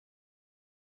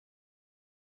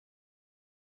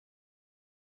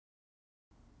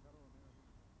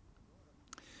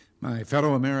My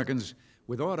fellow Americans,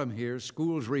 with autumn here,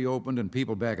 schools reopened and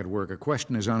people back at work, a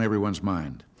question is on everyone's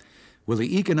mind. Will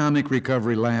the economic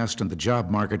recovery last and the job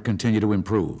market continue to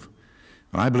improve?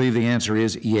 Well, I believe the answer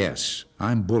is yes.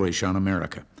 I'm bullish on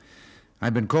America.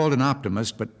 I've been called an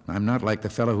optimist, but I'm not like the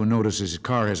fellow who notices his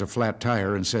car has a flat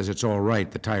tire and says it's all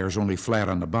right, the tire's only flat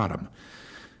on the bottom.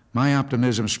 My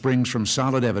optimism springs from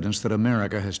solid evidence that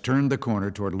America has turned the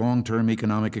corner toward long-term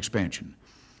economic expansion.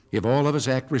 If all of us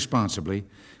act responsibly,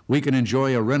 we can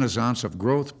enjoy a renaissance of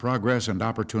growth, progress, and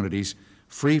opportunities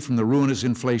free from the ruinous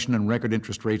inflation and record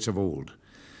interest rates of old.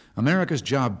 America's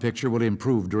job picture will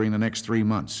improve during the next 3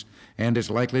 months, and it's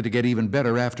likely to get even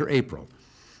better after April.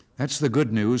 That's the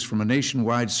good news from a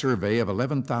nationwide survey of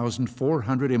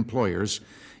 11,400 employers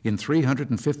in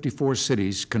 354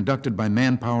 cities conducted by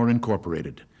Manpower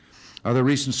Incorporated. Other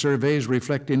recent surveys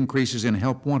reflect increases in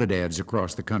help wanted ads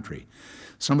across the country.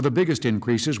 Some of the biggest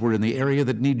increases were in the area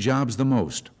that need jobs the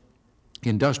most.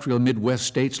 Industrial Midwest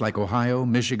states like Ohio,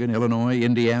 Michigan, Illinois,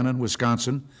 Indiana, and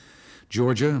Wisconsin,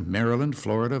 Georgia, Maryland,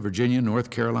 Florida, Virginia, North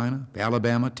Carolina,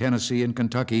 Alabama, Tennessee, and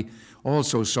Kentucky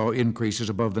also saw increases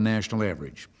above the national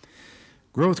average.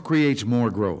 Growth creates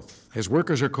more growth. As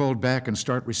workers are called back and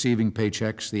start receiving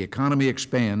paychecks, the economy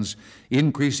expands,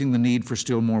 increasing the need for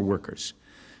still more workers.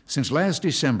 Since last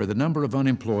December, the number of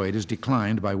unemployed has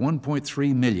declined by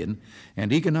 1.3 million,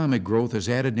 and economic growth has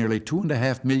added nearly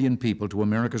 2.5 million people to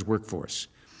America's workforce.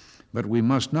 But we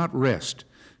must not rest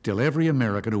till every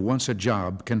American who wants a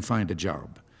job can find a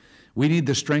job. We need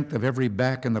the strength of every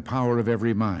back and the power of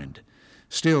every mind.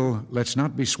 Still, let's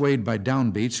not be swayed by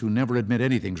downbeats who never admit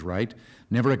anything's right,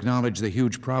 never acknowledge the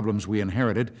huge problems we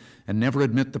inherited, and never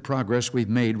admit the progress we've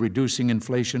made reducing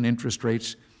inflation, interest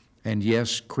rates, and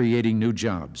yes, creating new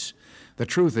jobs. The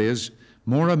truth is,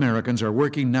 more Americans are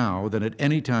working now than at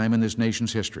any time in this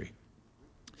nation's history.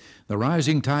 The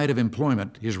rising tide of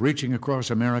employment is reaching across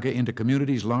America into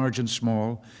communities large and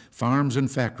small, farms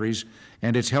and factories,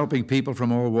 and it's helping people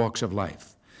from all walks of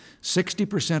life.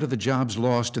 60% of the jobs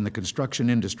lost in the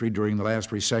construction industry during the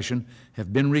last recession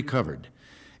have been recovered.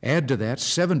 Add to that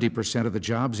 70% of the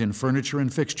jobs in furniture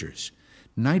and fixtures,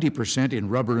 90% in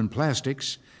rubber and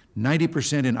plastics,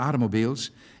 90% in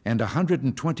automobiles, and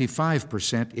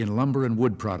 125% in lumber and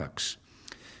wood products.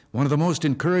 One of the most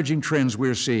encouraging trends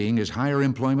we're seeing is higher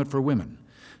employment for women.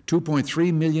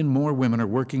 2.3 million more women are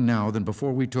working now than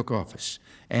before we took office,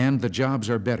 and the jobs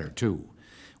are better, too.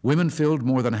 Women filled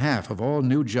more than half of all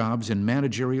new jobs in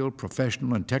managerial,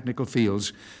 professional, and technical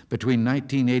fields between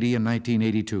 1980 and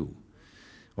 1982.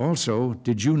 Also,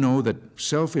 did you know that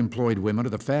self-employed women are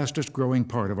the fastest growing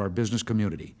part of our business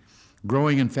community?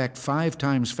 Growing, in fact, 5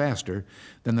 times faster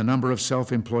than the number of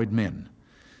self-employed men.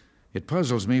 It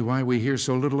puzzles me why we hear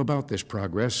so little about this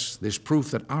progress, this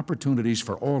proof that opportunities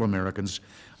for all Americans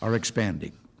are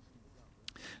expanding.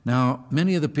 Now,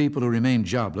 many of the people who remain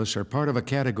jobless are part of a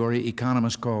category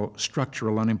economists call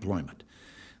structural unemployment.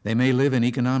 They may live in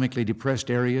economically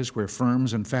depressed areas where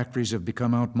firms and factories have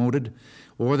become outmoded,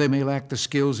 or they may lack the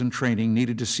skills and training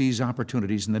needed to seize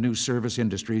opportunities in the new service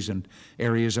industries and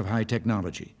areas of high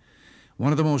technology.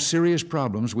 One of the most serious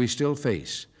problems we still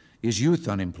face is youth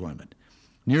unemployment.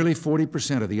 Nearly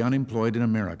 40% of the unemployed in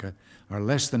America are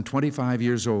less than 25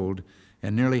 years old,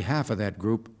 and nearly half of that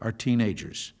group are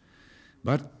teenagers.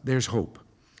 But there's hope.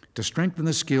 To strengthen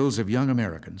the skills of young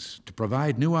Americans, to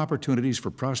provide new opportunities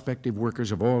for prospective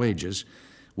workers of all ages,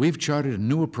 we've charted a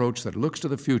new approach that looks to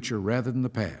the future rather than the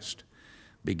past.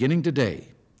 Beginning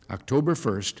today, October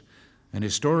 1st, an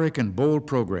historic and bold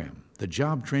program, the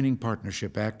Job Training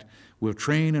Partnership Act, will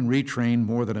train and retrain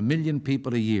more than 1 million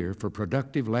people a year for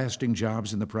productive, lasting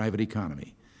jobs in the private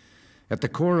economy. At the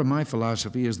core of my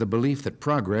philosophy is the belief that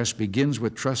progress begins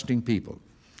with trusting people.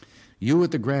 You at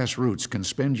the grassroots can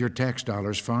spend your tax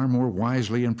dollars far more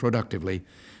wisely and productively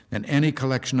than any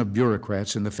collection of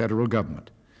bureaucrats in the federal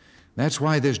government. That's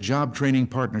why this Job Training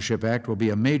Partnership Act will be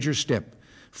a major step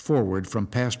forward from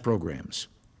past programs.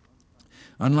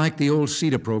 Unlike the old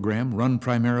CETA program, run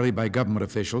primarily by government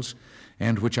officials,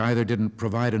 and which either didn't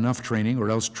provide enough training or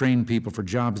else trained people for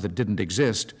jobs that didn't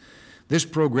exist, this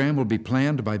program will be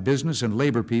planned by business and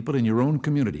labor people in your own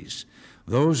communities,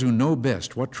 those who know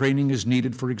best what training is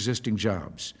needed for existing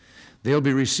jobs. They'll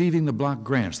be receiving the block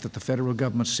grants that the federal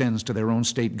government sends to their own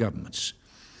state governments.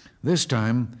 This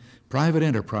time, private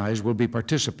enterprise will be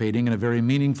participating in a very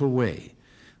meaningful way.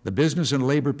 The business and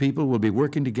labor people will be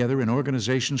working together in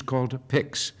organizations called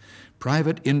PICs,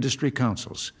 Private Industry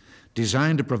Councils,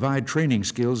 designed to provide training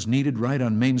skills needed right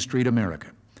on Main Street America.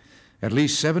 At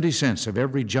least 70 cents of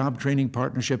every Job Training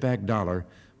Partnership Act dollar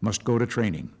must go to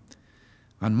training.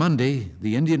 On Monday,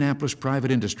 the Indianapolis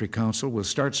Private Industry Council will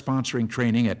start sponsoring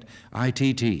training at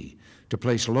ITT to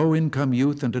place low-income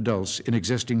youth and adults in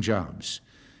existing jobs.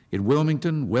 In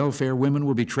Wilmington, welfare women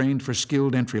will be trained for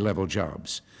skilled entry-level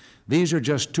jobs. These are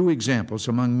just two examples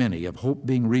among many of hope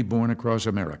being reborn across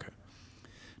America.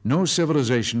 No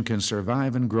civilization can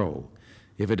survive and grow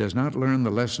if it does not learn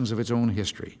the lessons of its own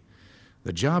history.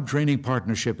 The Job Training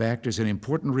Partnership Act is an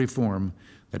important reform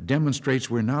that demonstrates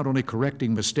we're not only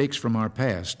correcting mistakes from our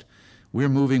past, we're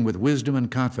moving with wisdom and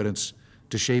confidence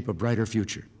to shape a brighter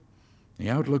future. The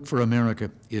outlook for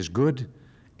America is good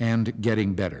and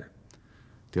getting better.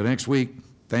 Till next week,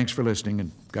 thanks for listening,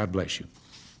 and God bless you.